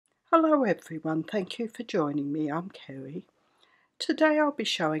Hello everyone, thank you for joining me. I'm Kerry. Today I'll be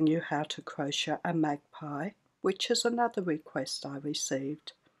showing you how to crochet a magpie, which is another request I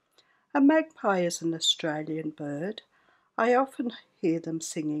received. A magpie is an Australian bird. I often hear them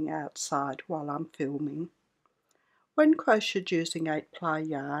singing outside while I'm filming. When crocheted using 8-ply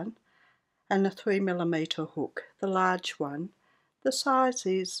yarn and a 3mm hook, the large one, the size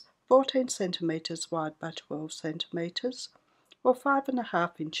is 14 centimetres wide by 12 centimetres or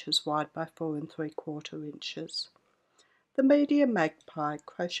 5.5 inches wide by 4 3/4 inches. The medium magpie,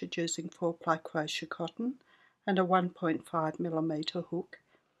 crocheted using 4-ply crochet cotton and a 1.5mm hook,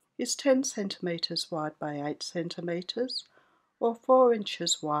 is 10 centimetres wide by 8 centimetres or 4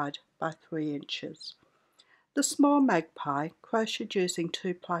 inches wide by 3 inches. The small magpie, crocheted using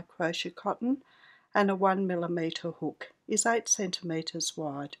 2-ply crochet cotton and a 1mm hook, is 8 centimetres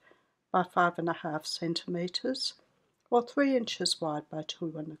wide by 5.5 centimetres or 3 inches wide by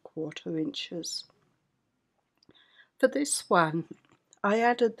 2 1/4 inches. For this one, I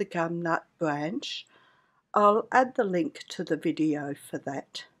added the gum nut branch. I'll add the link to the video for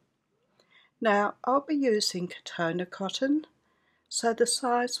that. Now I'll be using Catona cotton, so the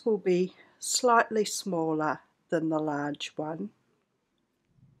size will be slightly smaller than the large one.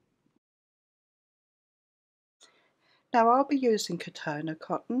 Now I'll be using Catona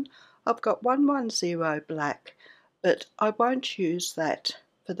cotton. I've got 110 black, but I won't use that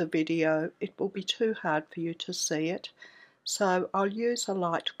for the video. It will be too hard for you to see it, so I'll use a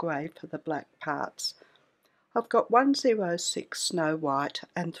light grey for the black parts. I've got 106 Snow White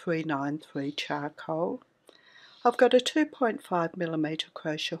and 393 Charcoal. I've got a 2.5mm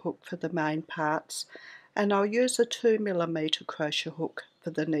crochet hook for the main parts, and I'll use a 2mm crochet hook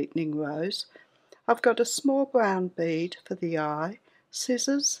for the neatening rows. I've got a small brown bead for the eye,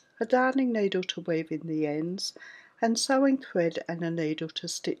 scissors, a darning needle to weave in the ends, and sewing thread and a needle to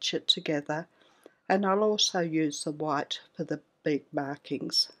stitch it together, and I'll also use the white for the beak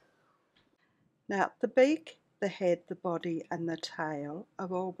markings. Now the beak, the head, the body and the tail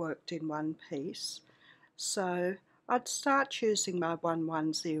are all worked in one piece, so I'd start using my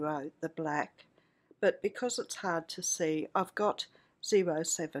 110, the black, but because it's hard to see, I've got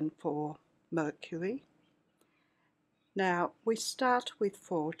 074 Mercury. Now we start with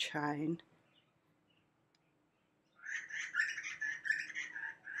 4 chain.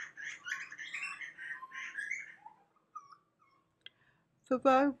 For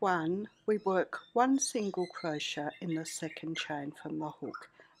row 1, we work 1 single crochet in the second chain from the hook.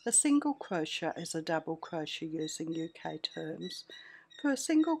 A single crochet is a double crochet using UK terms. For a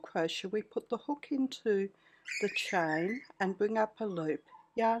single crochet, we put the hook into the chain and bring up a loop,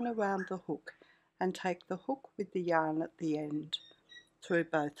 yarn around the hook, and take the hook with the yarn at the end through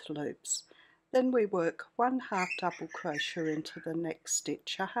both loops. Then we work 1 half double crochet into the next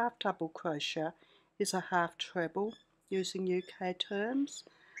stitch. A half double crochet is a half treble using UK terms.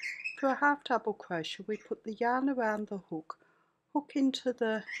 For a half double crochet, we put the yarn around the hook, hook into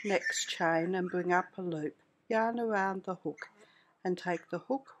the next chain and bring up a loop, yarn around the hook, and take the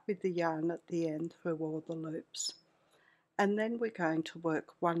hook with the yarn at the end through all the loops. And then we're going to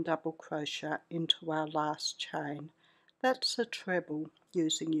work 1 double crochet into our last chain. That's a treble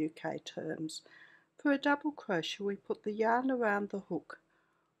using UK terms. For a double crochet, we put the yarn around the hook,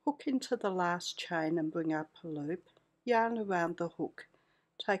 hook into the last chain and bring up a loop, yarn around the hook,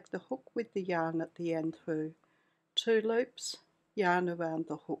 take the hook with the yarn at the end through 2 loops, yarn around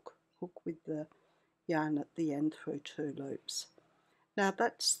the hook, hook with the yarn at the end through 2 loops. Now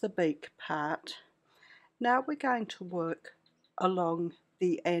that's the beak part. Now we're going to work along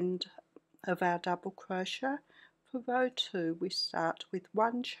the end of our double crochet. For row 2, we start with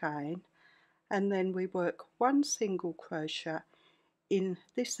 1 chain and then we work 1 single crochet in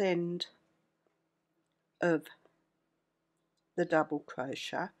this end of the double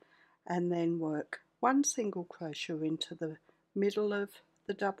crochet, and then work 1 single crochet into the middle of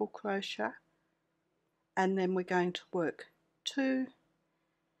the double crochet, and then we're going to work 2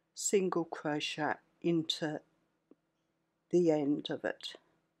 single crochet into the end of it,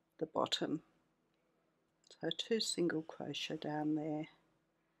 the bottom. So 2 single crochet down there.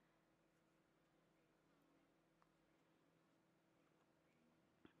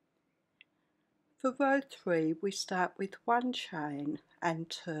 For row 3, we start with 1 chain and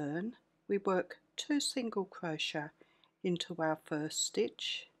turn. We work 2 single crochet into our first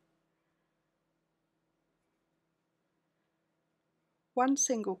stitch, 1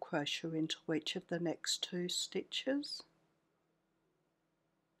 single crochet into each of the next 2 stitches,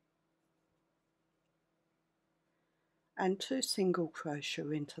 and 2 single crochet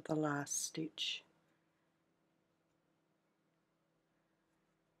into the last stitch.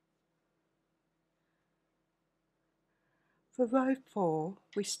 For row 4,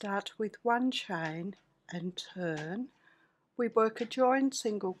 we start with 1 chain and turn. We work a joined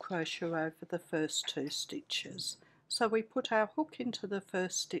single crochet over the first 2 stitches. So we put our hook into the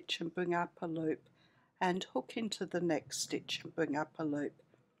first stitch and bring up a loop, and hook into the next stitch and bring up a loop.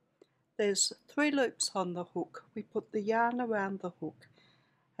 There's 3 loops on the hook. We put the yarn around the hook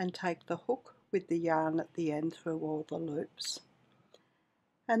and take the hook with the yarn at the end through all the loops.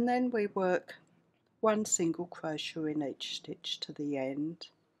 And then we work 1 single crochet in each stitch to the end.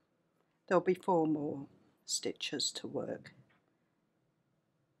 There'll be 4 more stitches to work.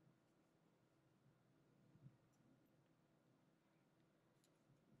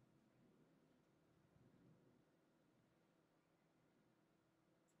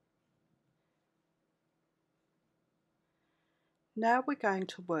 Now we're going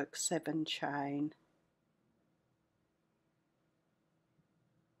to work 7 chain.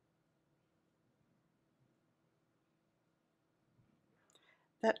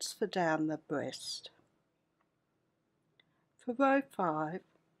 That's for down the breast. For row 5,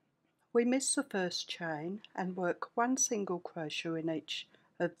 we miss the first chain and work 1 single crochet in each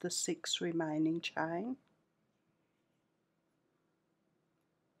of the 6 remaining chain.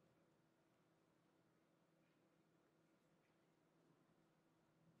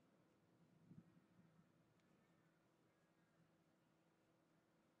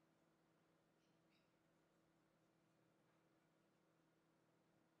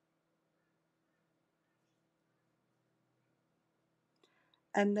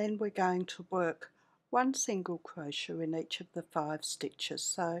 And then we're going to work 1 single crochet in each of the 5 stitches.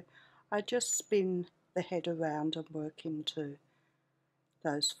 So I just spin the head around and work into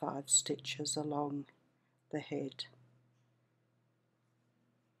those 5 stitches along the head.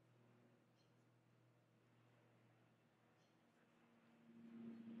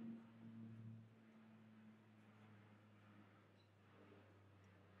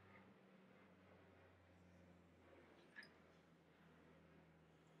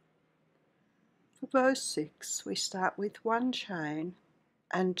 For row 6, we start with 1 chain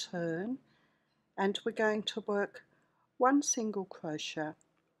and turn, and we're going to work 1 single crochet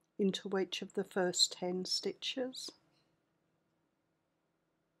into each of the first 10 stitches.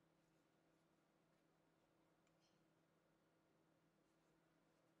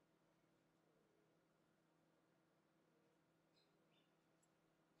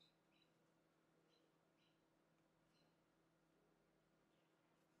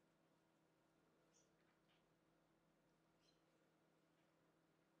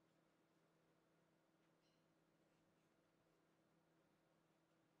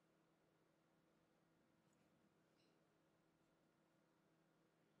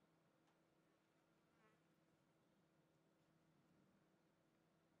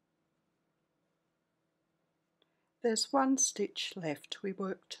 There's 1 stitch left. We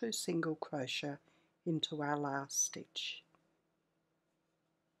work 2 single crochet into our last stitch.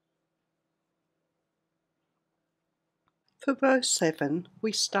 For row 7,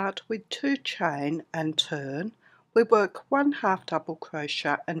 we start with 2 chain and turn. We work 1 half double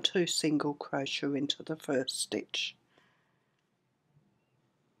crochet and 2 single crochet into the first stitch.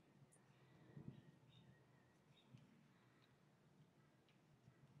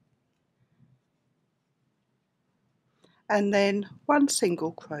 And then 1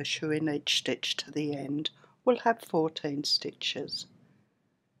 single crochet in each stitch to the end. We'll have 14 stitches.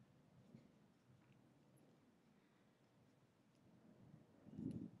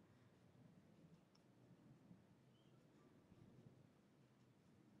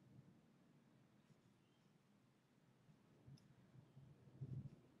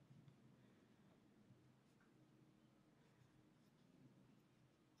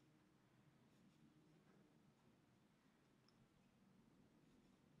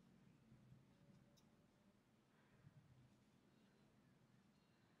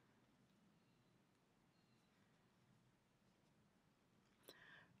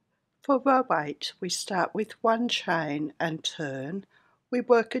 For row 8, we start with 1 chain and turn. We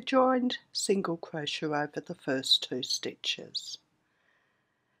work a joined single crochet over the first 2 stitches.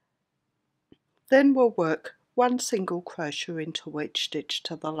 Then we'll work 1 single crochet into each stitch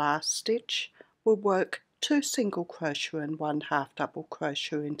to the last stitch. We'll work 2 single crochet and 1 half double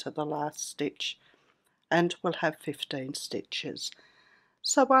crochet into the last stitch, and we'll have 15 stitches.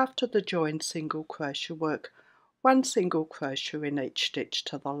 So after the joined single crochet, work 1 single crochet in each stitch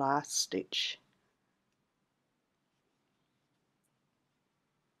to the last stitch.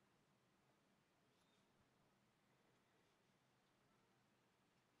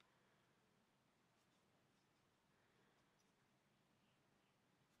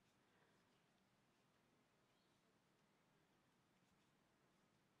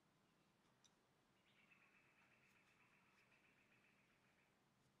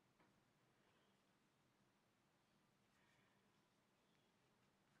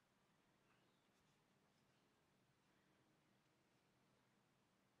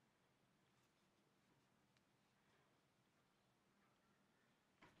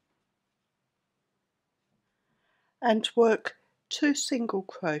 and work 2 single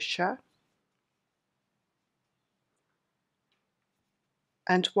crochet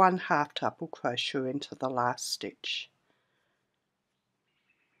and 1 half double crochet into the last stitch.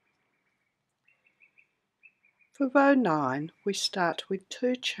 For row 9 we start with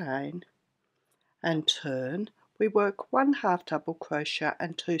 2 chain and turn. We work 1 half double crochet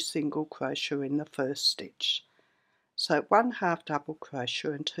and 2 single crochet in the first stitch. So 1 half double crochet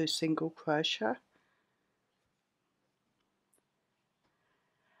and 2 single crochet,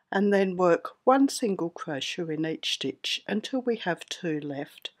 and then work 1 single crochet in each stitch until we have 2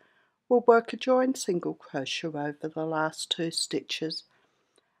 left. We'll work a joined single crochet over the last 2 stitches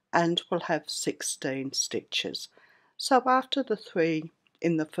and we'll have 16 stitches. So after the 3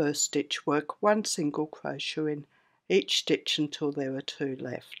 in the first stitch, work 1 single crochet in each stitch until there are 2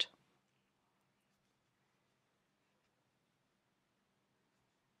 left.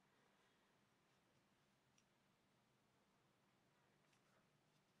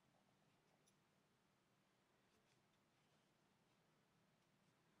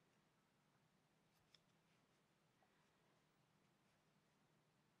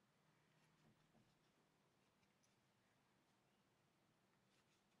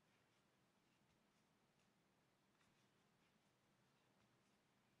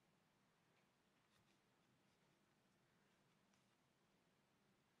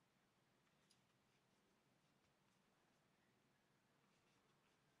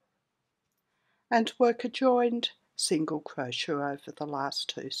 And work a joined single crochet over the last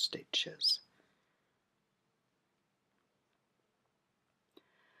 2 stitches.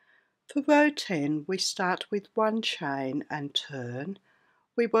 For row 10 we start with 1 chain and turn.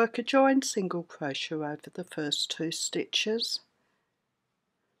 We work a joined single crochet over the first 2 stitches.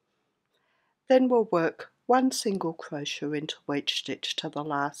 Then we'll work 1 single crochet into each stitch to the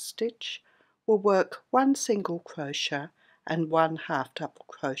last stitch. We'll work 1 single crochet and 1 half double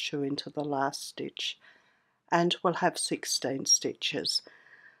crochet into the last stitch, and we'll have 16 stitches.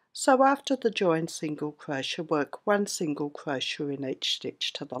 So after the joined single crochet, work 1 single crochet in each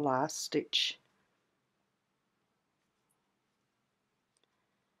stitch to the last stitch.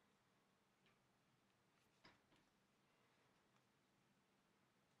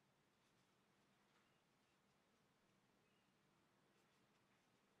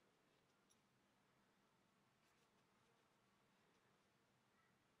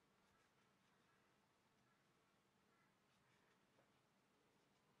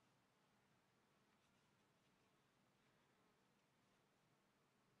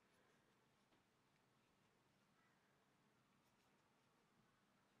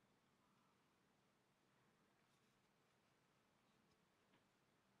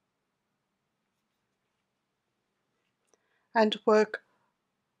 And work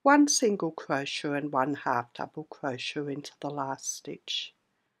 1 single crochet and 1 half double crochet into the last stitch.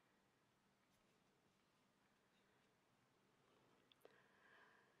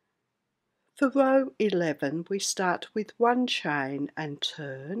 For row 11 we start with 1 chain and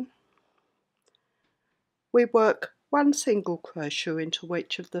turn. We work 1 single crochet into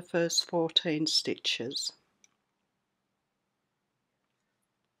each of the first 14 stitches.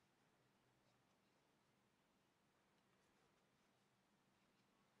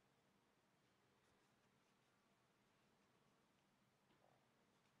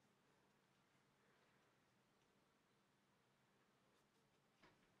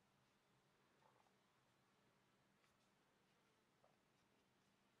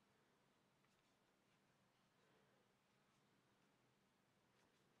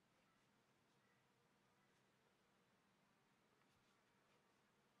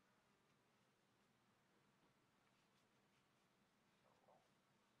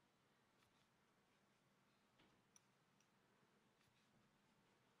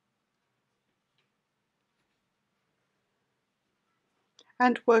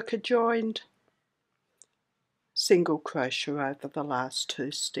 And work a joined single crochet over the last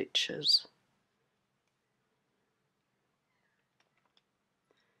 2 stitches.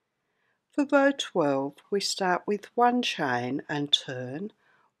 For row 12 we start with 1 chain and turn.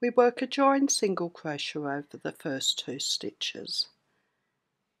 We work a joined single crochet over the first 2 stitches.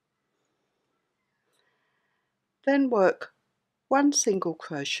 Then work 1 single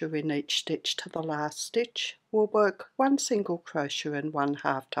crochet in each stitch to the last stitch. We'll work 1 single crochet and 1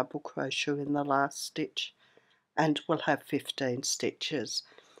 half double crochet in the last stitch, and we'll have 15 stitches.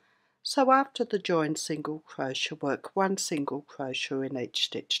 So after the joined single crochet, work 1 single crochet in each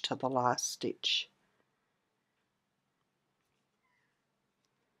stitch to the last stitch.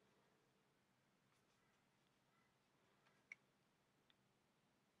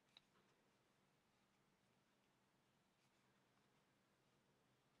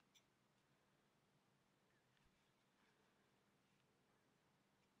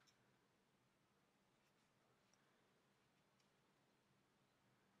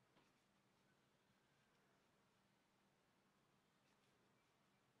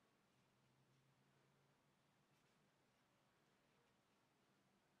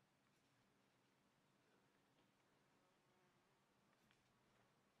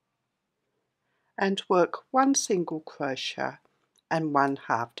 and work 1 single crochet and 1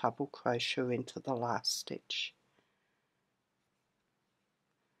 half double crochet into the last stitch.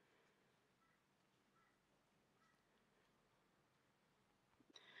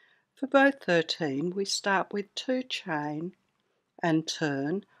 For row 13 we start with 2 chain and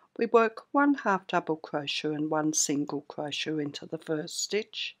turn. We work 1 half double crochet and 1 single crochet into the first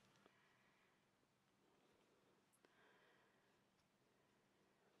stitch,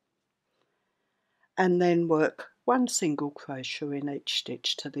 and then work 1 single crochet in each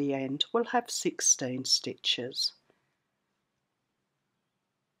stitch to the end. We'll have 16 stitches.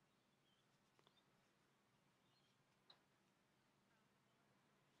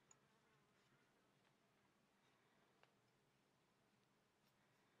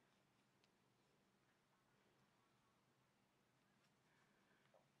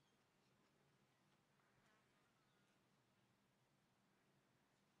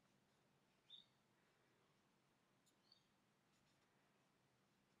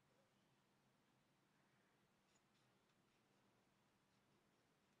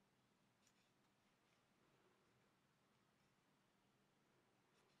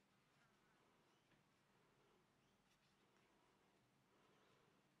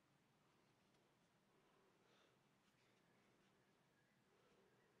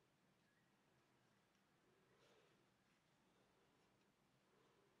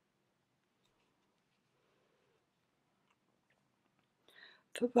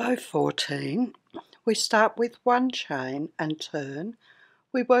 For row 14, we start with 1 chain and turn.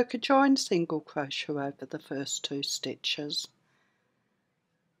 We work a joined single crochet over the first 2 stitches,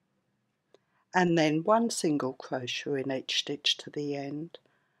 and then 1 single crochet in each stitch to the end.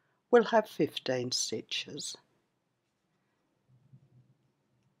 We'll have 15 stitches.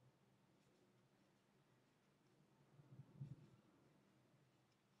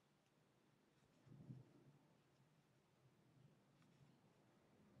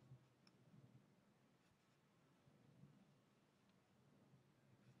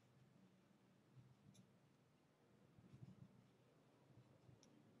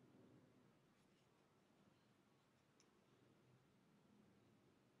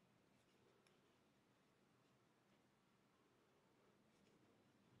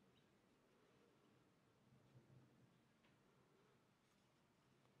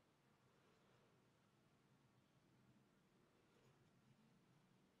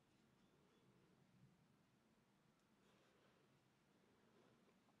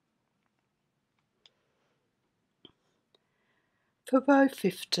 For row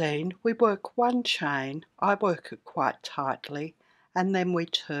 15 we work 1 chain. I work it quite tightly, and then we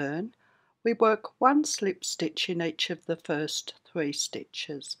turn. We work 1 slip stitch in each of the first 3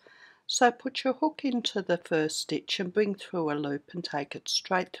 stitches. So put your hook into the first stitch and bring through a loop and take it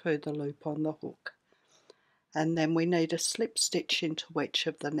straight through the loop on the hook. And then we need a slip stitch into each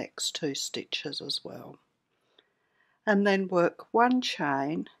of the next 2 stitches as well. And then work 1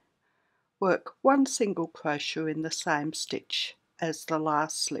 chain, work 1 single crochet in the same stitch as the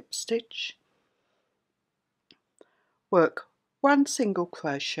last slip stitch, work 1 single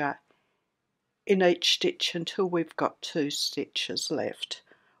crochet in each stitch until we've got 2 stitches left.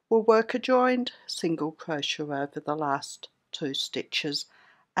 We'll work a joined single crochet over the last 2 stitches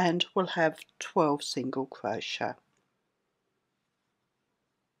and we'll have 12 single crochet.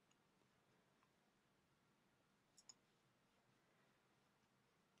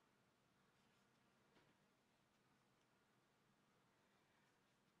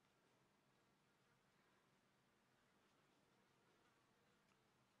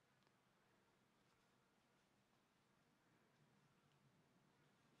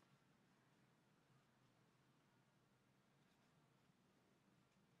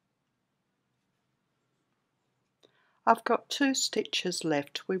 I've got 2 stitches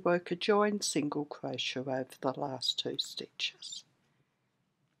left. We work a joined single crochet over the last 2 stitches.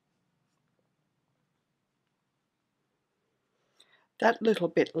 That little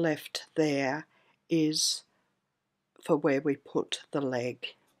bit left there is for where we put the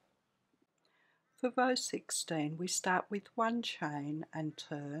leg. For row 16 we start with 1 chain and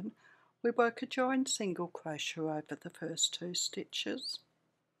turn. We work a joined single crochet over the first 2 stitches,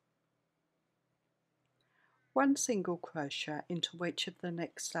 1 single crochet into each of the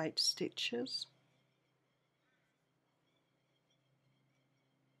next 8 stitches,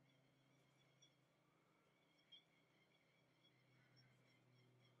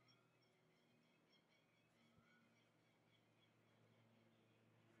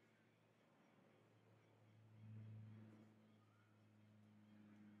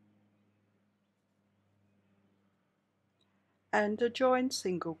 and a joined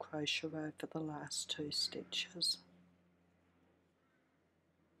single crochet over the last 2 stitches.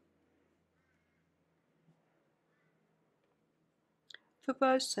 For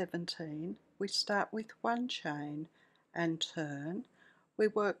row 17, we start with 1 chain and turn. We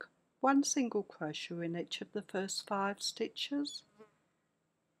work 1 single crochet in each of the first 5 stitches,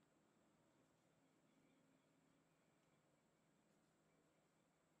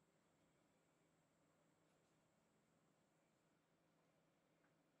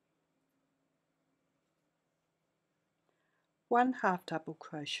 one half double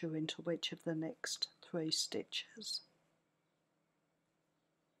crochet into each of the next 3 stitches,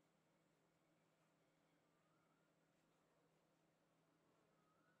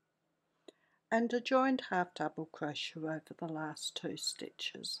 and a joined half double crochet over the last 2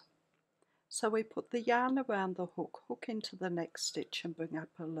 stitches. So we put the yarn around the hook, hook into the next stitch and bring up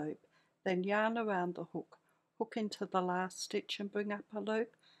a loop, then yarn around the hook, hook into the last stitch and bring up a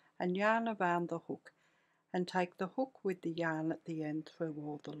loop, and yarn around the hook and take the hook with the yarn at the end through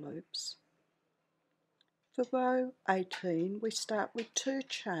all the loops. For row 18, we start with 2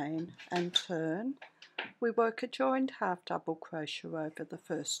 chain and turn. We work a joined half double crochet over the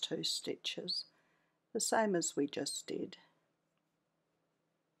first 2 stitches, the same as we just did.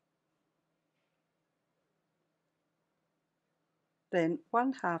 Then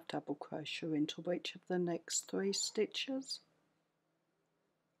 1 half double crochet into each of the next 3 stitches,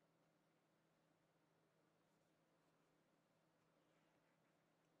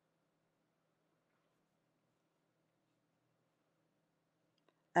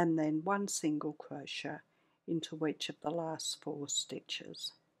 and then 1 single crochet into each of the last 4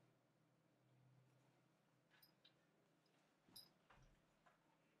 stitches.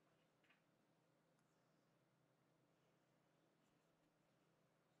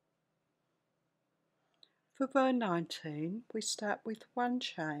 For row 19, we start with 1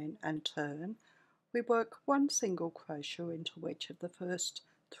 chain and turn. We work 1 single crochet into each of the first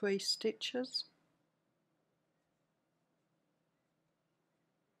 3 stitches,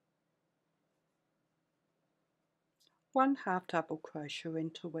 one half double crochet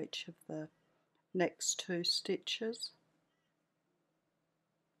into each of the next 2 stitches,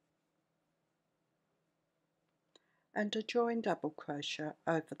 and a joined double crochet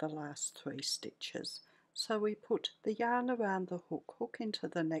over the last 3 stitches. So we put the yarn around the hook, hook into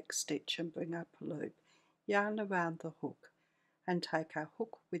the next stitch and bring up a loop, yarn around the hook and take our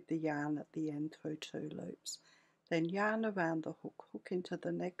hook with the yarn at the end through 2 loops, then yarn around the hook, hook into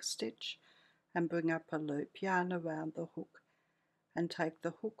the next stitch and bring up a loop, yarn around the hook and take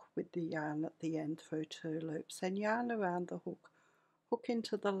the hook with the yarn at the end through 2 loops, then yarn around the hook, hook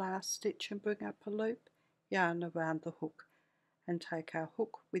into the last stitch and bring up a loop, yarn around the hook and take our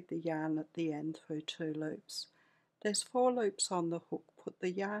hook with the yarn at the end through 2 loops. There's 4 loops on the hook, put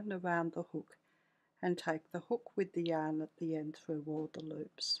the yarn around the hook and take the hook with the yarn at the end through all the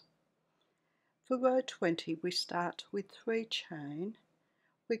loops. For row 20, we start with 3 chain.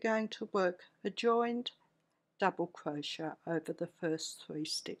 We're going to work a joined double crochet over the first 3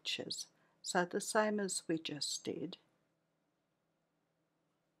 stitches, so the same as we just did.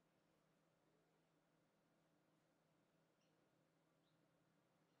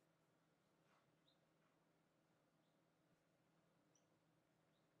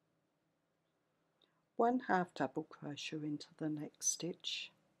 One half double crochet into the next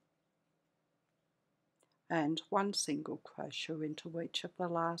stitch and 1 single crochet into each of the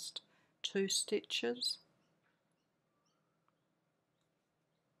last 2 stitches,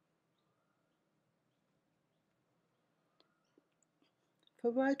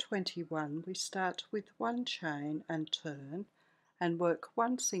 for row 21 we start with 1 chain and turn and work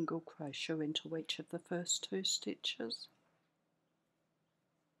 1 single crochet into each of the first 2 stitches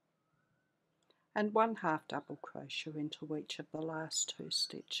and 1 half double crochet into each of the last 2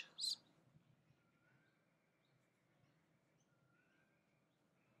 stitches.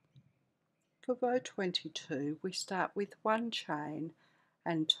 For row 22 we start with 1 chain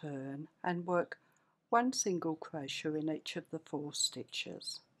and turn and work 1 single crochet in each of the 4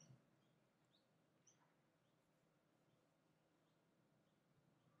 stitches.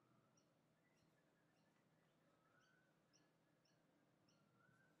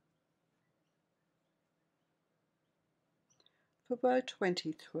 For row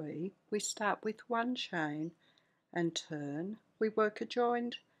 23 we start with 1 chain and turn. We work a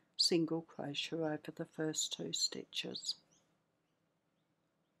joined single crochet over the first 2 stitches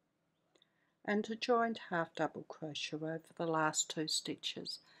and a joined half double crochet over the last 2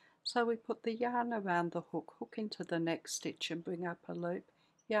 stitches. So we put the yarn around the hook, hook into the next stitch and bring up a loop,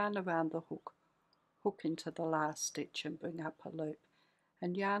 yarn around the hook, hook into the last stitch and bring up a loop,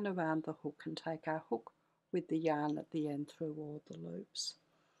 and yarn around the hook and take our hook with the yarn at the end through all the loops.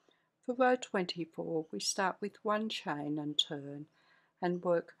 For row 24, we start with one chain and turn and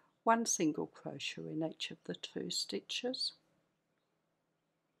work one single crochet in each of the 2 stitches.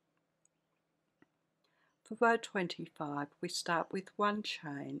 For row 25, we start with one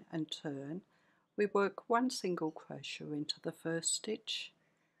chain and turn. We work one single crochet into the first stitch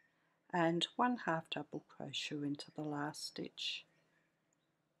and one half double crochet into the last stitch.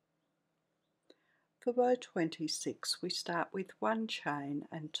 For row 26, we start with one chain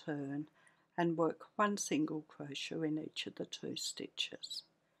and turn and work one single crochet in each of the 2 stitches.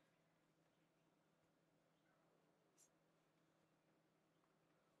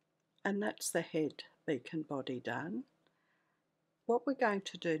 And that's the head, beak and body done. What we're going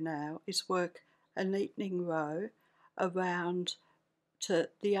to do now is work a neatening row around to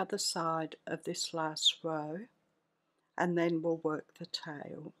the other side of this last row, and then we'll work the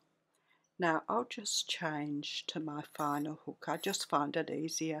tail. Now I'll just change to my final hook. I just find it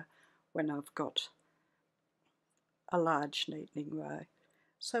easier when I've got a large neatening row.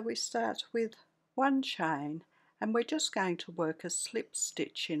 So we start with one chain and we're just going to work a slip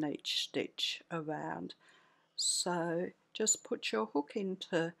stitch in each stitch around. So just put your hook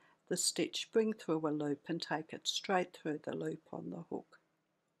into the stitch, bring through a loop and take it straight through the loop on the hook.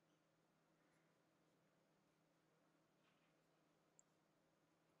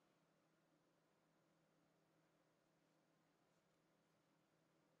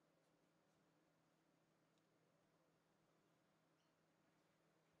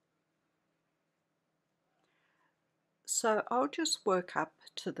 So I'll just work up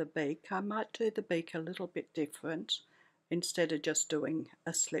to the beak. I might do the beak a little bit different. Instead of just doing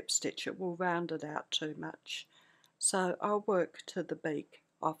a slip stitch, it will round it out too much. So I'll work to the beak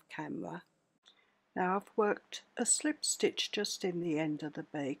off camera. Now I've worked a slip stitch just in the end of the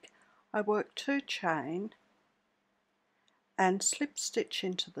beak. I work 2 chain and slip stitch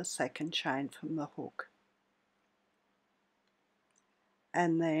into the second chain from the hook.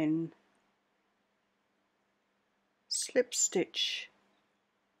 And then slip stitch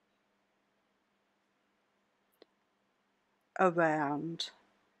around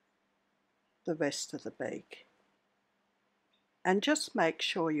the rest of the beak. And just make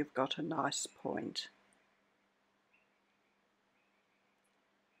sure you've got a nice point.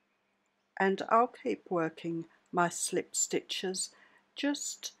 And I'll keep working my slip stitches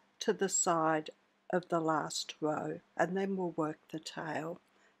just to the side of the last row, and then we'll work the tail.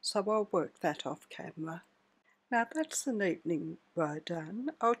 So I'll work that off camera. Now that's the neatening row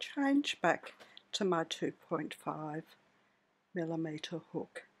done. I'll change back to my 2.5mm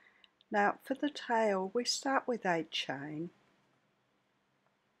hook. Now for the tail we start with 8 chain.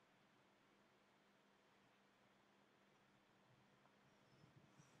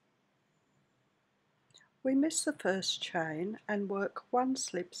 We miss the first chain and work one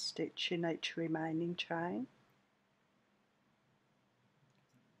slip stitch in each remaining chain.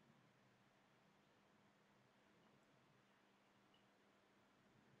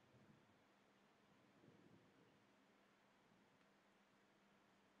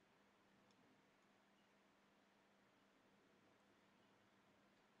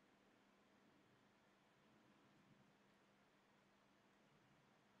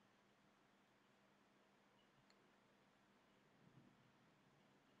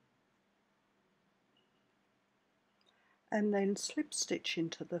 And then slip stitch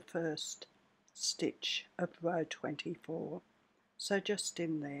into the first stitch of row 24, so just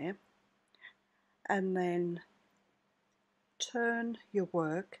in there, and then turn your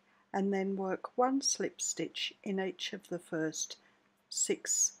work and then work one slip stitch in each of the first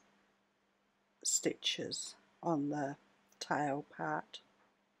 6 stitches on the tail part.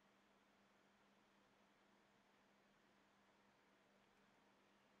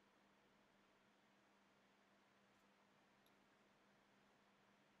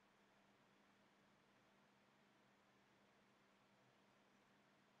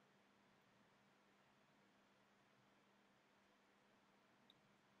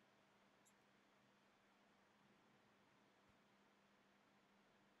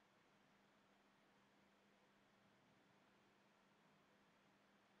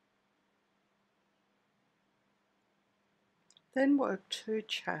 Then work 2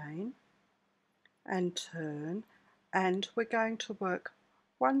 chain and turn, and we're going to work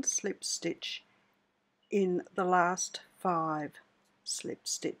one slip stitch in the last 5 slip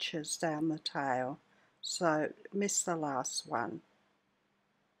stitches down the tail, so miss the last one.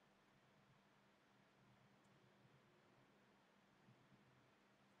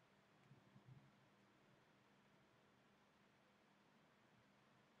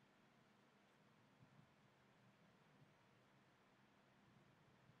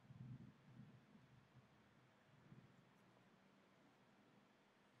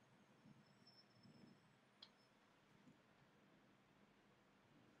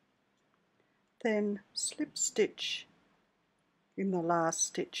 Then slip stitch in the last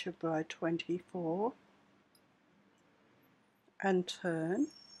stitch of row 24 and turn,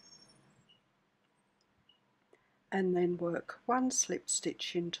 and then work one slip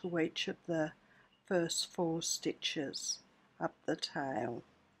stitch into each of the first 4 stitches up the tail.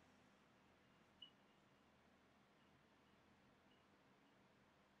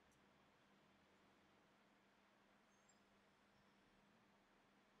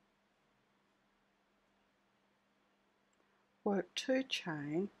 Work 2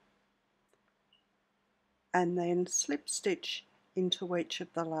 chain and then slip stitch into each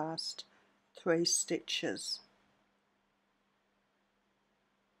of the last 3 stitches.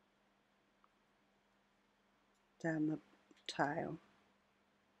 Down the tail.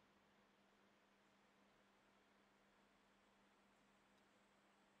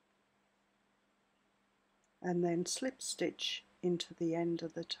 And then slip stitch into the end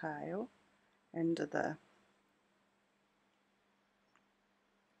of the tail, end of the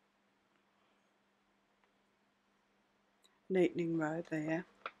neatening row there,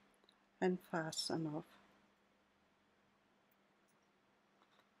 and fasten off.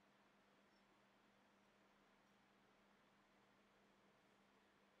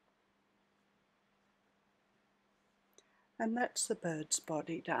 And that's the bird's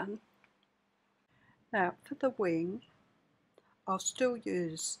body done. Now for the wing, I'll still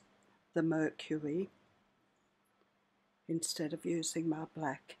use the Mercury instead of using my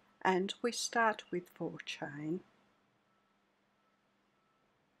black, and we start with 4 chain.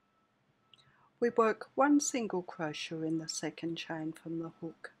 We work 1 single crochet in the second chain from the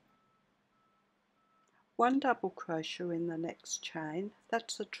hook, 1 double crochet in the next chain,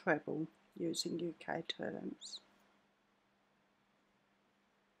 that's a treble using UK terms,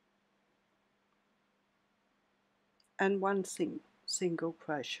 and 1 single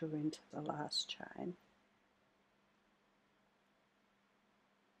crochet into the last chain.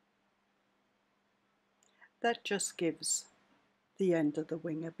 That just gives the end of the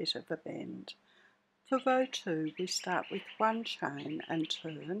wing a bit of a bend. For row 2 we start with 1 chain and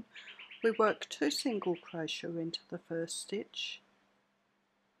turn. We work 2 single crochet into the first stitch,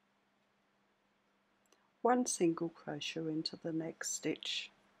 1 single crochet into the next stitch,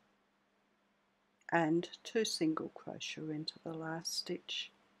 and 2 single crochet into the last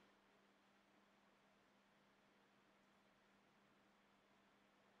stitch.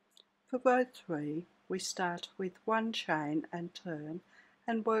 For row 3 we start with 1 chain and turn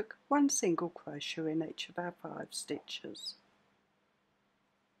and work 1 single crochet in each of our 5 stitches.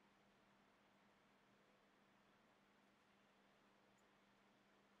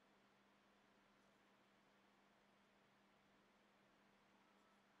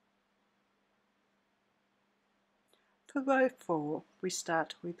 For row 4 we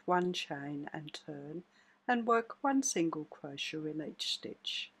start with 1 chain and turn and work 1 single crochet in each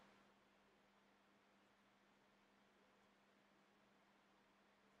stitch.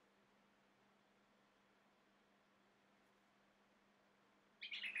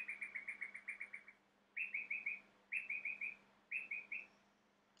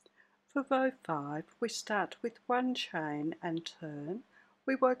 For row 5 we start with 1 chain and turn.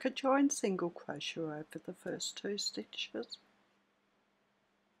 We work a joined single crochet over the first 2 stitches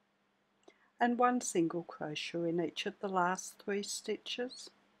and 1 single crochet in each of the last 3 stitches.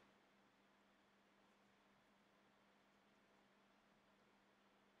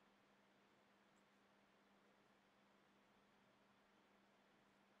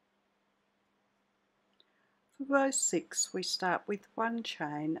 For row 6 we start with 1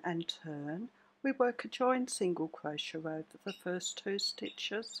 chain and turn. We work a joined single crochet over the first 2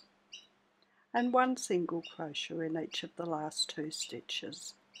 stitches and 1 single crochet in each of the last 2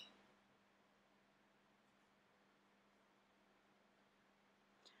 stitches.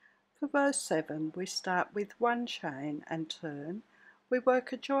 For row 7 we start with 1 chain and turn. We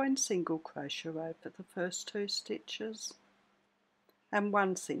work a joined single crochet over the first 2 stitches and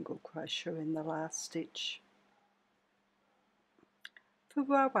 1 single crochet in the last stitch. For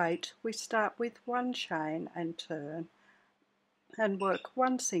row 8 we start with 1 chain and turn and work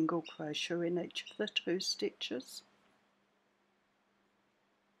 1 single crochet in each of the 2 stitches.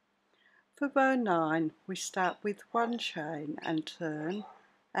 For row 9 we start with 1 chain and turn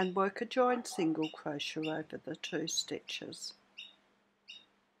and work a joined single crochet over the 2 stitches.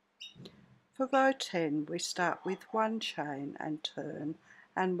 For row 10 we start with 1 chain and turn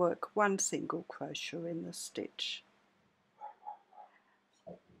and work 1 single crochet in the stitch.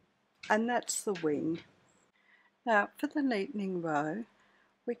 And that's the wing. Now for the neatening row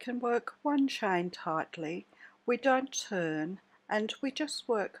we can work 1 chain tightly, we don't turn, and we just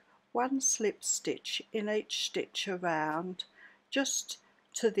work one slip stitch in each stitch around, just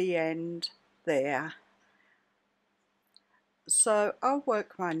to the end there. So I'll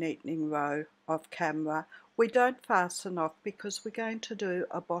work my neatening row off camera. We don't fasten off because we're going to do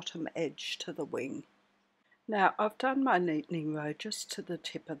a bottom edge to the wing. Now I've done my neatening row just to the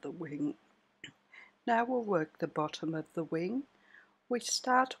tip of the wing. Now we'll work the bottom of the wing. We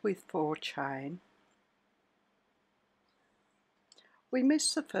start with 4 chain. We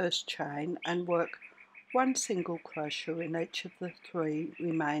miss the first chain and work 1 single crochet in each of the 3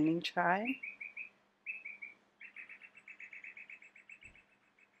 remaining chain.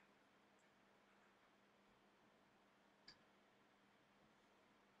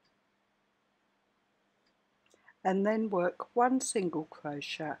 And then work 1 single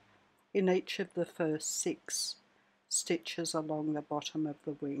crochet in each of the first 6 stitches along the bottom of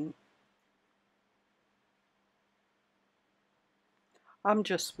the wing. I'm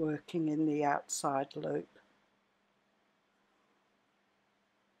just working in the outside loop.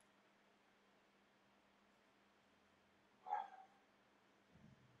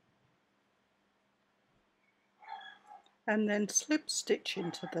 And then slip stitch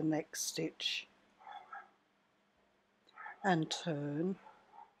into the next stitch and turn.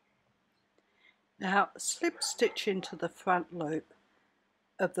 Now slip stitch into the front loop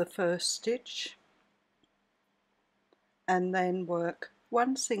of the first stitch and then work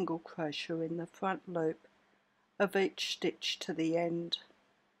 1 single crochet in the front loop of each stitch to the end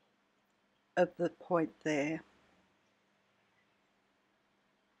of the point there.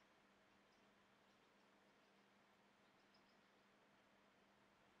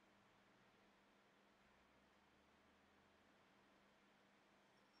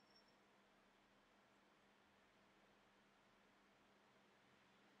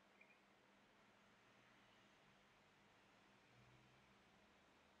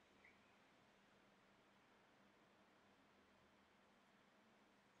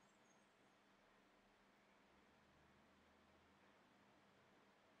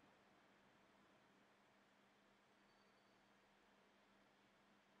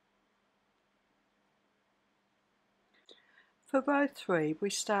 For row 3 we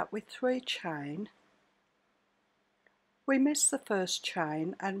start with 3 chain. We miss the first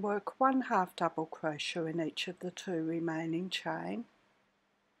chain and work 1 half double crochet in each of the 2 remaining chain.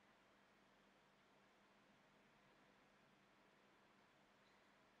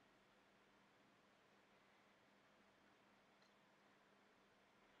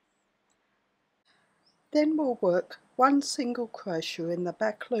 Then we'll work 1 single crochet in the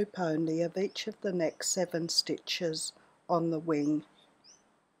back loop only of each of the next 7 stitches on the wing.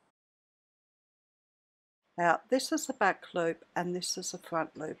 Now this is a back loop and this is a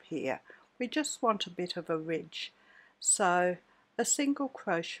front loop here. We just want a bit of a ridge, so a single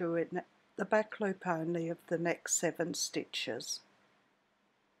crochet in the back loop only of the next 7 stitches.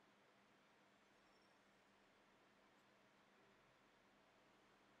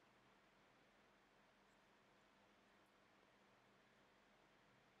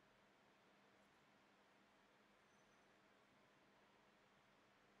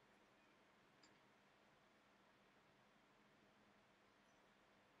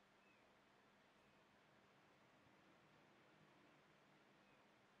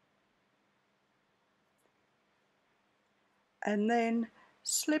 And then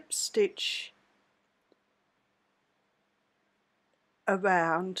slip stitch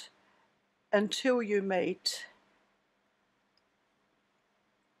around until you meet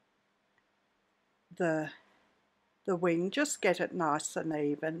the wing. Just get it nice and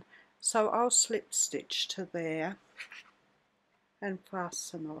even. So I'll slip stitch to there and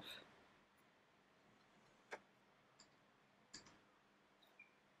fasten off.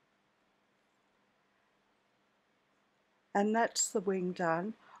 And that's the wing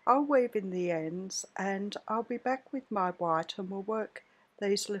done. I'll weave in the ends and I'll be back with my white and we'll work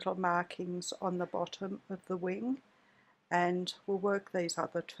these little markings on the bottom of the wing and we'll work these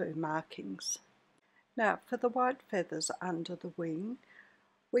other 2 markings. Now for the white feathers under the wing,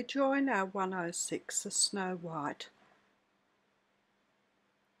 we join our 106, the Snow White,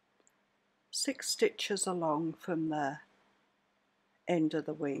 6 stitches along from the end of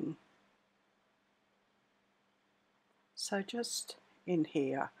the wing. So just in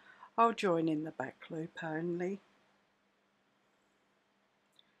here, I'll join in the back loop only.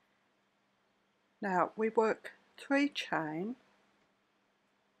 Now we work 3 chain.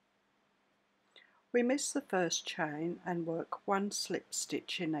 We miss the first chain and work 1 slip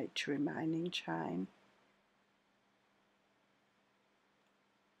stitch in each remaining chain.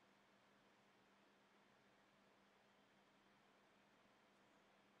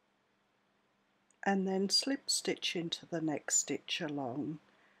 and then slip stitch into the next stitch along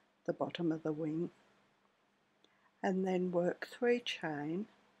the bottom of the wing, and then work 3 chain,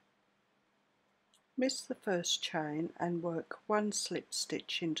 miss the first chain and work 1 slip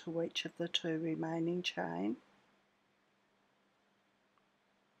stitch into each of the 2 remaining chain,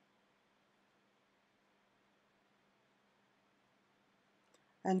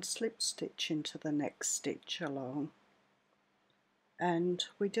 and slip stitch into the next stitch along. And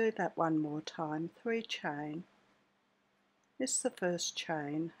we do that one more time, 3 chain, miss the first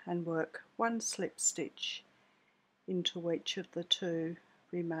chain and work 1 slip stitch into each of the 2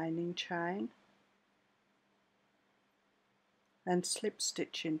 remaining chain, and slip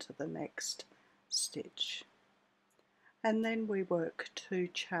stitch into the next stitch. And then we work 2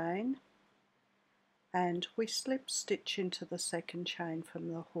 chain, and we slip stitch into the second chain from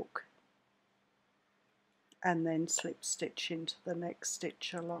the hook, and then slip stitch into the next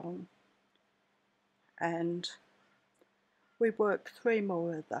stitch along, and we work 3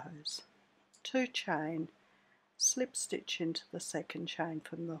 more of those. 2 chain, slip stitch into the second chain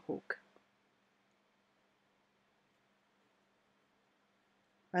from the hook,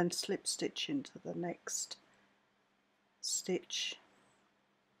 and slip stitch into the next stitch,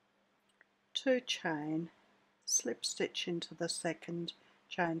 2 chain, slip stitch into the second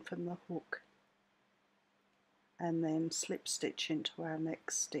chain from the hook, and then slip stitch into our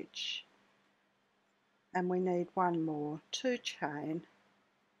next stitch, and we need 1 more, 2 chain,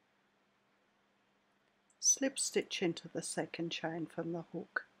 slip stitch into the second chain from the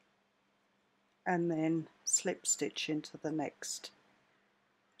hook, and then slip stitch into the next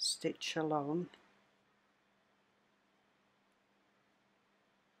stitch along,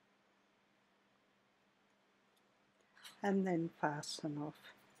 and then fasten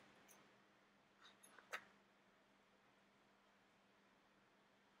off.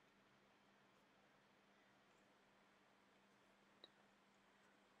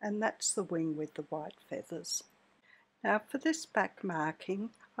 And that's the wing with the white feathers. Now for this back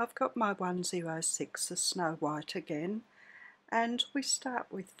marking, I've got my 106, the Snow White again, and we start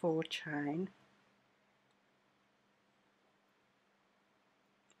with 4 chain.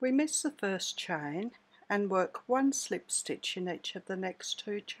 We miss the first chain and work 1 slip stitch in each of the next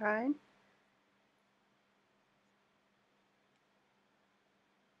 2 chain,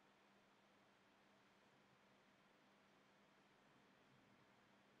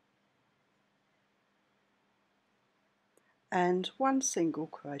 and 1 single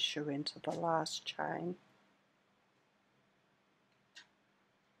crochet into the last chain.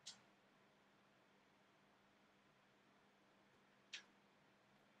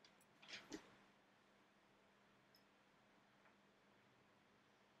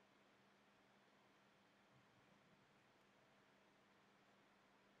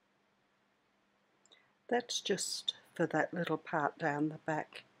 That's just for that little part down the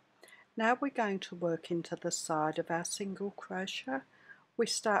back. Now we're going to work into the side of our single crochet. We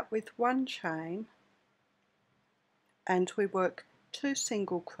start with 1 chain, and we work 2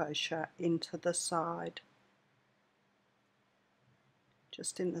 single crochet into the side,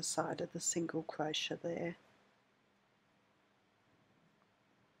 just in the side of the single crochet there.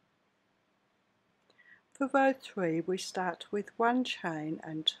 For row 3, we start with 1 chain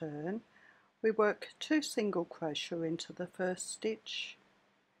and turn. We work 2 single crochet into the first stitch,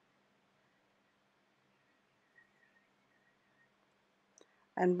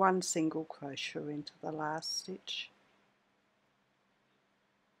 and 1 single crochet into the last stitch.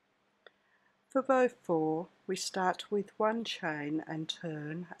 For row 4, we start with 1 chain and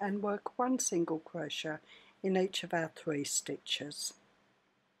turn and work 1 single crochet in each of our 3 stitches.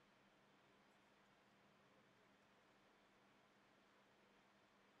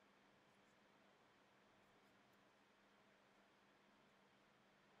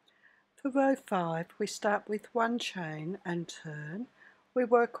 For row 5, we start with 1 chain and turn. We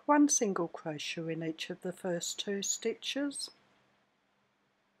work 1 single crochet in each of the first 2 stitches,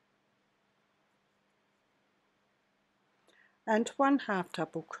 and 1 half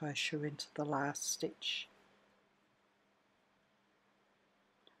double crochet into the last stitch.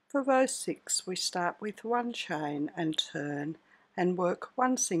 For row 6, we start with 1 chain and turn and work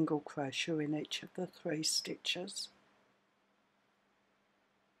 1 single crochet in each of the 3 stitches.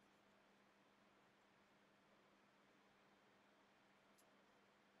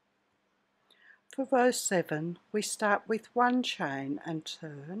 For row 7, we start with 1 chain and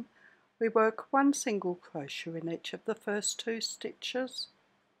turn. We work 1 single crochet in each of the first 2 stitches,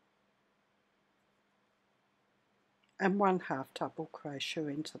 and 1 half double crochet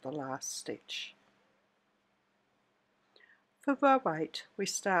into the last stitch. For row 8, we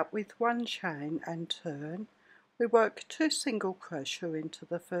start with 1 chain and turn. We work 2 single crochet into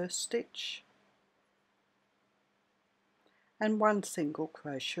the first stitch and 1 single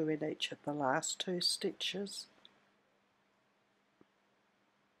crochet in each of the last 2 stitches.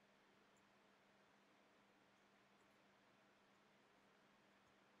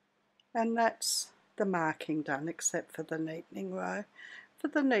 And that's the marking done, except for the neatening row. For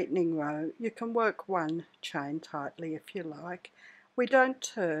the neatening row, you can work 1 chain tightly if you like. We don't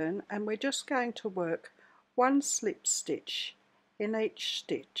turn, and we're just going to work 1 slip stitch in each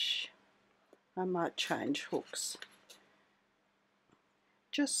stitch. I might change hooks.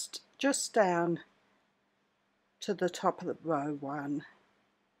 Just down to the top of the row 1.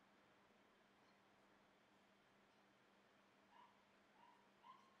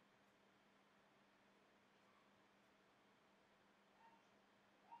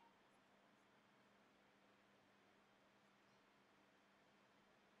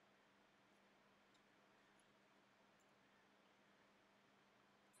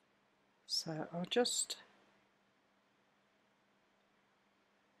 So I'll just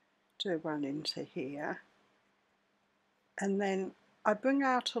do 1 into here, and then I bring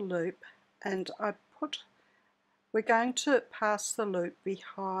out a loop and we're going to pass the loop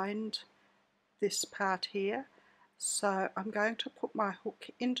behind this part here. So I'm going to put my hook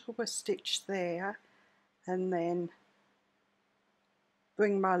into a stitch there and then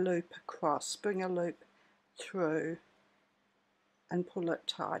bring my loop across, bring a loop through and pull it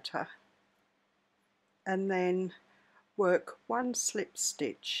tighter, and then work 1 slip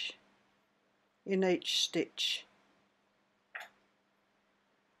stitch in each stitch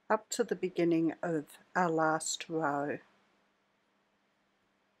up to the beginning of our last row.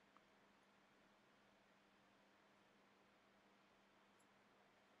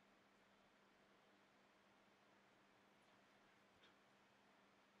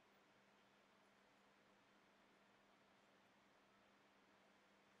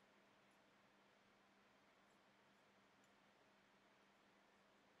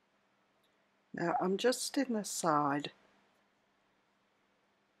 Now I'm just in the side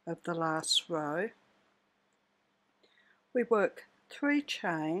of the last row. We work 3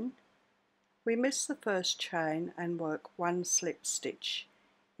 chain, we miss the first chain and work 1 slip stitch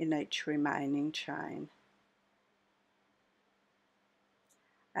in each remaining chain,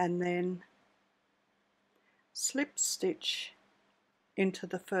 and then slip stitch into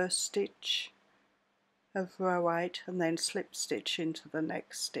the first stitch of row 8 and then slip stitch into the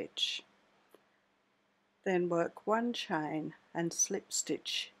next stitch. Then work 1 chain and slip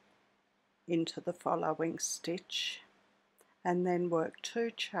stitch into the following stitch, and then work 2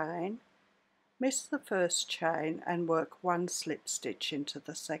 chain, miss the first chain and work 1 slip stitch into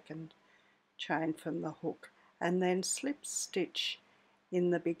the second chain from the hook, and then slip stitch in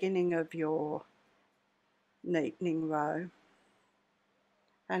the beginning of your neatening row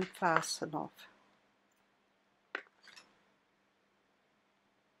and fasten off.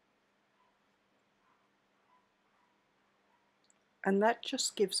 And that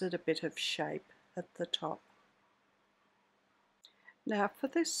just gives it a bit of shape at the top. Now for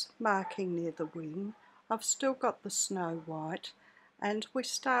this marking near the wing, I've still got the snow white, and we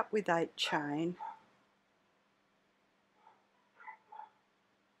start with 8 chain.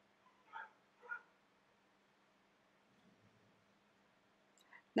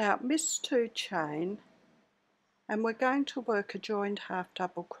 Now miss 2 chain, and we're going to work a joined half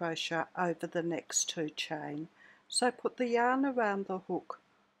double crochet over the next 2 chain. So put the yarn around the hook,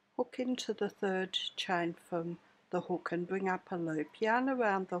 hook into the 3rd chain from the hook and bring up a loop, yarn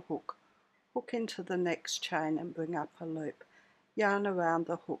around the hook, hook into the next chain and bring up a loop, yarn around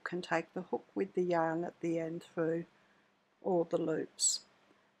the hook and take the hook with the yarn at the end through all the loops.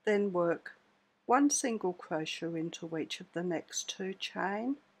 Then work 1 single crochet into each of the next 2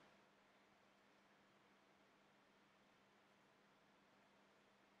 chain,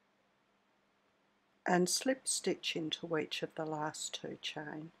 and slip stitch into each of the last 2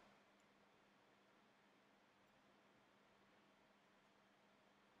 chain.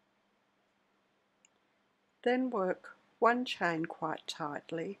 Then work 1 chain quite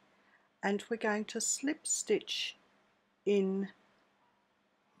tightly, and we're going to slip stitch in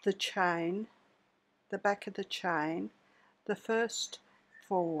the chain, the back of the chain, the first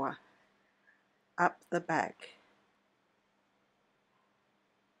 4 up the back.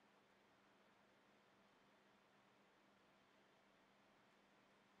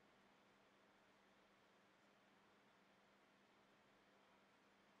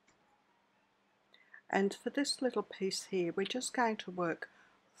 And for this little piece here, we're just going to work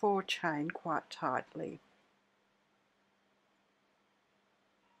 4 chain quite tightly.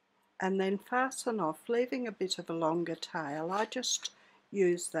 and then fasten off, leaving a bit of a longer tail. I just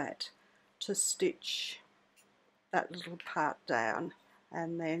use that to stitch that little part down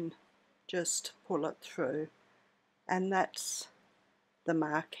and then just pull it through, and that's the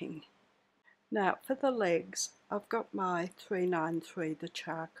marking. Now for the legs, I've got my 393, the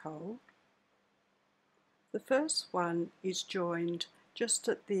charcoal. The first one is joined just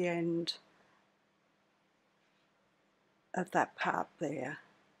at the end of that part there.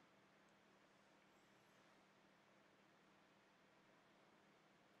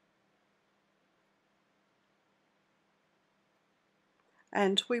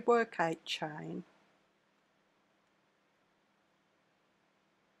 And we work 8 chain.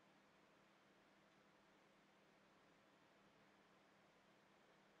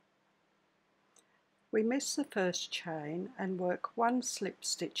 We miss the first chain and work 1 slip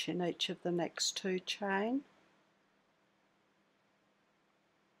stitch in each of the next 2 chain.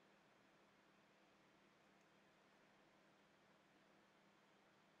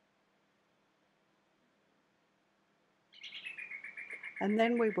 And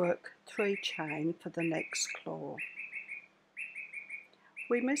then we work 3 chain for the next claw.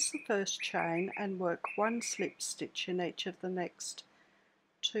 We miss the first chain and work 1 slip stitch in each of the next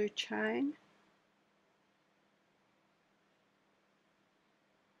 2 chain.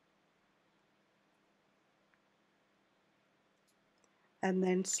 And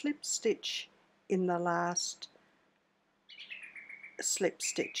then slip stitch in the last slip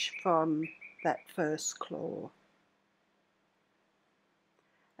stitch from that first claw.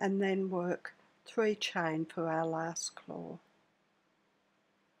 And then work 3 chain for our last claw.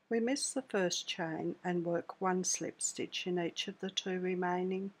 We miss the first chain and work 1 slip stitch in each of the 2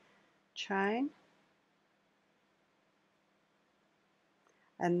 remaining chain,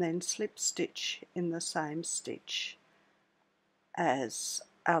 and then slip stitch in the same stitch as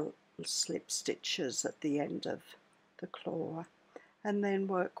our slip stitches at the end of the claw, and then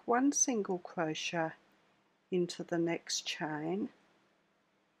work 1 single crochet into the next chain,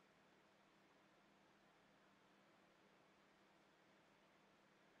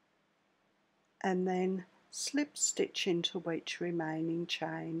 and then slip stitch into each remaining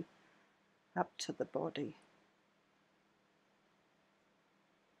chain up to the body.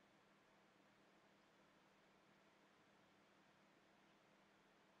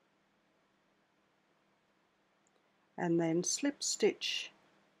 And then slip stitch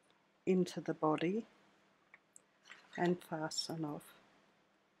into the body and fasten off.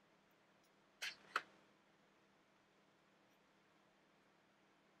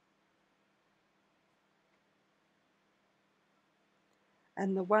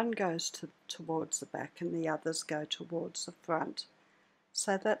 And the one goes towards the back and the others go towards the front.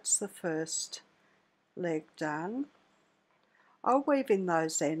 So that's the first leg done. I'll weave in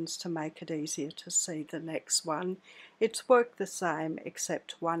those ends to make it easier to see the next one. It's worked the same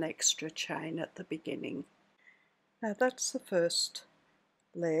except 1 extra chain at the beginning. Now that's the first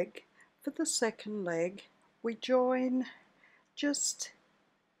leg. For the second leg, we join just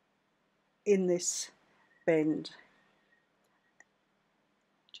in this bend,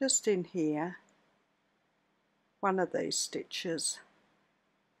 just in here, one of these stitches.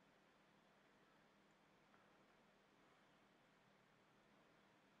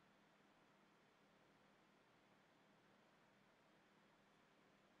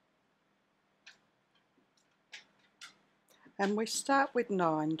 And we start with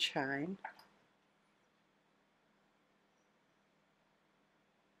 9 chain.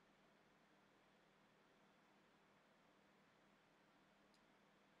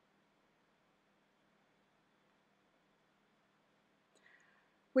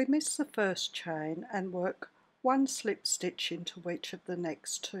 We miss the first chain and work 1 slip stitch into each of the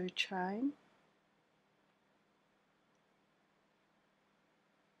next 2 chain.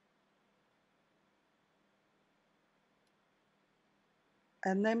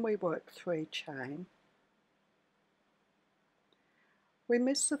 And then we work 3 chain. We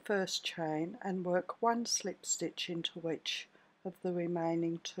miss the first chain and work 1 slip stitch into each of the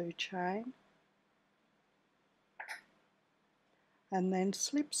remaining 2 chain, and then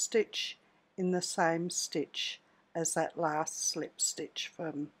slip stitch in the same stitch as that last slip stitch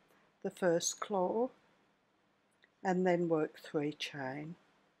from the first claw, and then work 3 chain.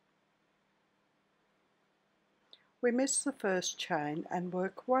 We miss the first chain and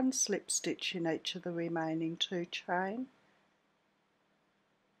work 1 slip stitch in each of the remaining 2 chain,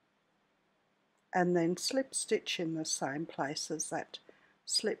 and then slip stitch in the same place as that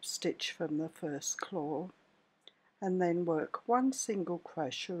slip stitch from the first claw, and then work 1 single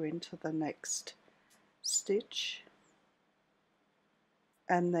crochet into the next stitch,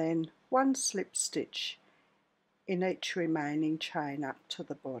 and then 1 slip stitch in each remaining chain up to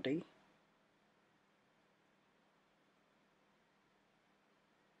the body.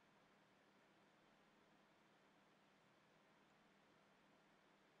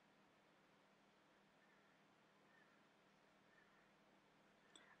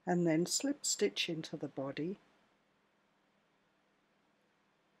 And then slip stitch into the body,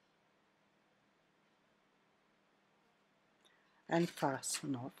 and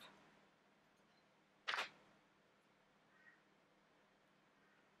fasten off.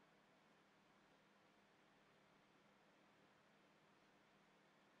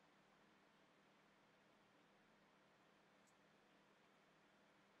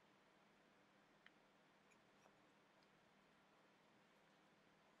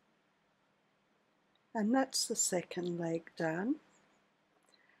 And that's the second leg done.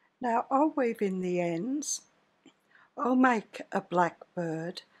 Now I'll weave in the ends. I'll make a black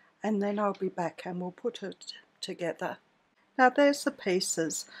bird and then I'll be back and we'll put it together. Now there's the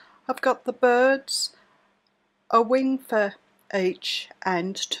pieces. I've got the birds, a wing for each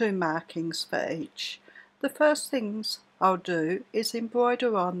and 2 markings for each. The first things I'll do is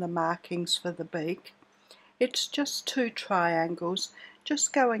embroider on the markings for the beak. It's just 2 triangles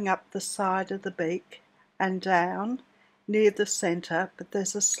just going up the side of the beak and down near the centre, but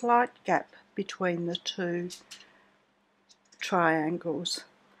there's a slight gap between the 2 triangles,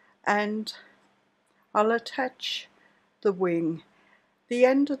 and I'll attach the wing. The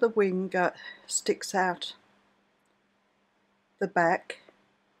end of the wing sticks out the back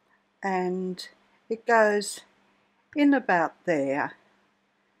and it goes in about there.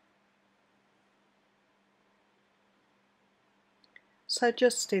 So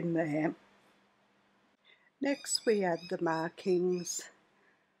just in there. Next we add the markings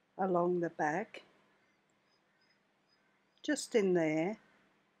along the back, just in there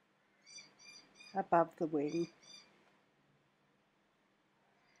above the wing,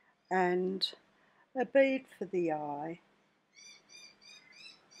 and a bead for the eye,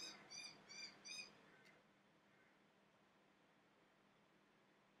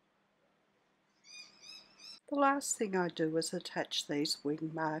 the last thing I do is attach these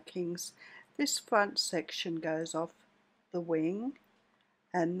wing markings. This front section goes off the wing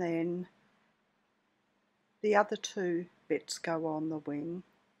and then the other 2 bits go on the wing.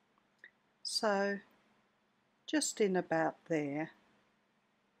 So just in about there.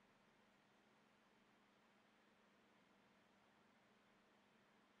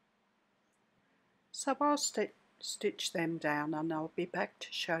 So I'll stitch them down and I'll be back to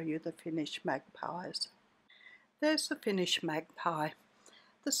show you the finished magpies. There's the finished magpie.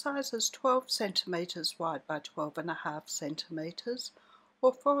 The size is 12 centimetres wide by 12.5 centimetres,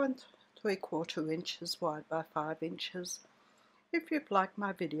 or 4 3/4 inches wide by 5 inches. If you've liked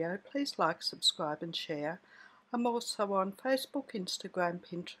my video, please like, subscribe and share. I'm also on Facebook, Instagram,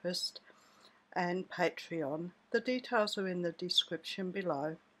 Pinterest and Patreon. The details are in the description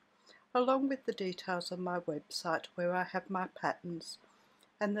below, along with the details of my website where I have my patterns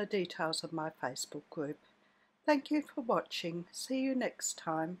and the details of my Facebook group. Thank you for watching. See you next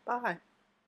time. Bye.